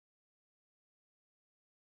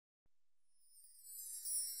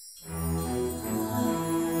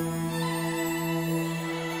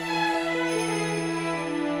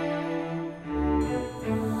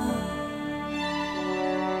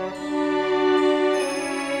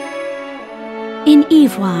In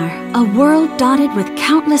Ivoire, a world dotted with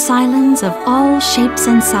countless islands of all shapes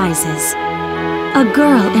and sizes, a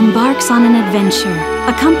girl embarks on an adventure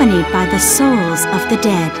accompanied by the souls of the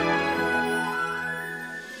dead.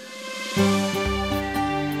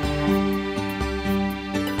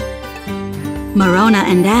 Marona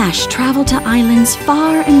and Ash travel to islands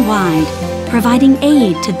far and wide, providing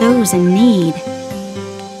aid to those in need.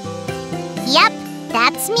 Yep,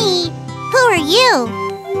 that's me. Who are you?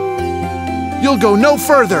 You'll go no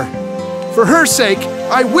further. For her sake,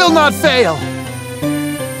 I will not fail.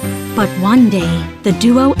 But one day, the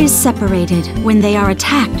duo is separated when they are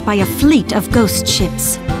attacked by a fleet of ghost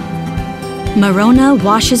ships. Marona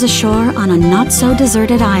washes ashore on a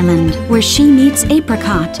not-so-deserted island where she meets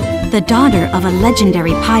Apricot, the daughter of a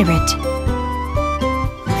legendary pirate.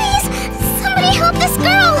 Please, somebody help this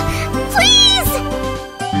girl! Please!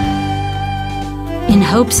 In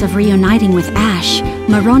hopes of reuniting with Ash,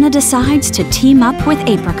 Marona decides to team up with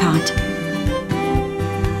Apricot.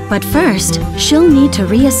 But first, she'll need to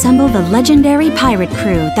reassemble the legendary pirate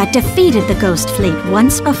crew that defeated the Ghost Fleet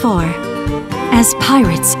once before. As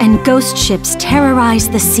pirates and ghost ships terrorize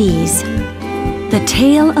the seas, the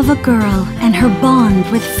tale of a girl and her bond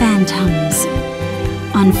with phantoms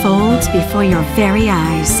unfolds before your very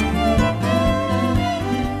eyes.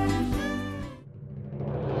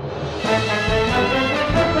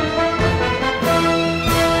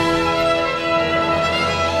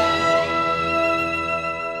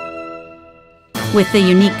 With the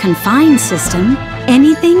unique Confine system,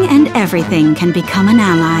 anything and everything can become an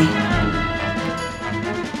ally.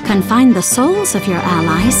 Confine the souls of your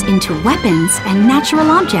allies into weapons and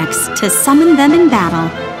natural objects to summon them in battle.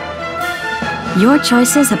 Your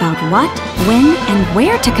choices about what, when, and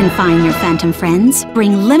where to confine your phantom friends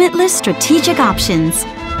bring limitless strategic options.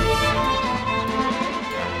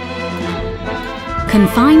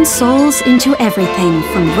 Confine souls into everything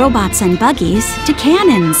from robots and buggies to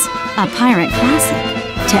cannons, a pirate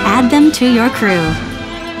classic, to add them to your crew.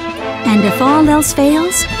 And if all else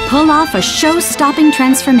fails, pull off a show-stopping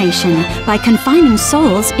transformation by confining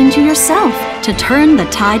souls into yourself to turn the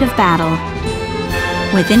tide of battle.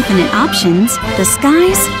 With infinite options, the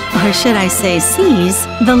sky's, or should I say seas,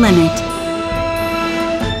 the limit.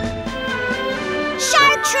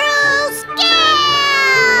 Chartreuse!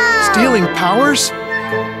 Yeah! Stealing powers?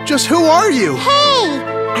 Just who are you? Hey!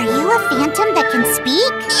 Are you a phantom that can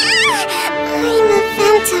speak? I'm a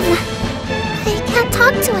phantom. I can't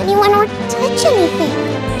talk to anyone or touch anything.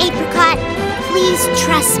 Apricot, please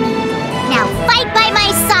trust me. Now fight by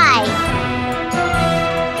my side!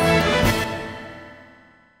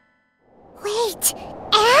 Wait,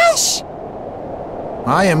 Ash?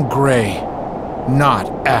 I am Gray, not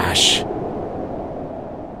Ash.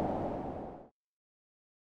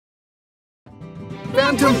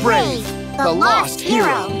 Phantom Brave, the lost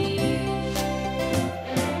hero.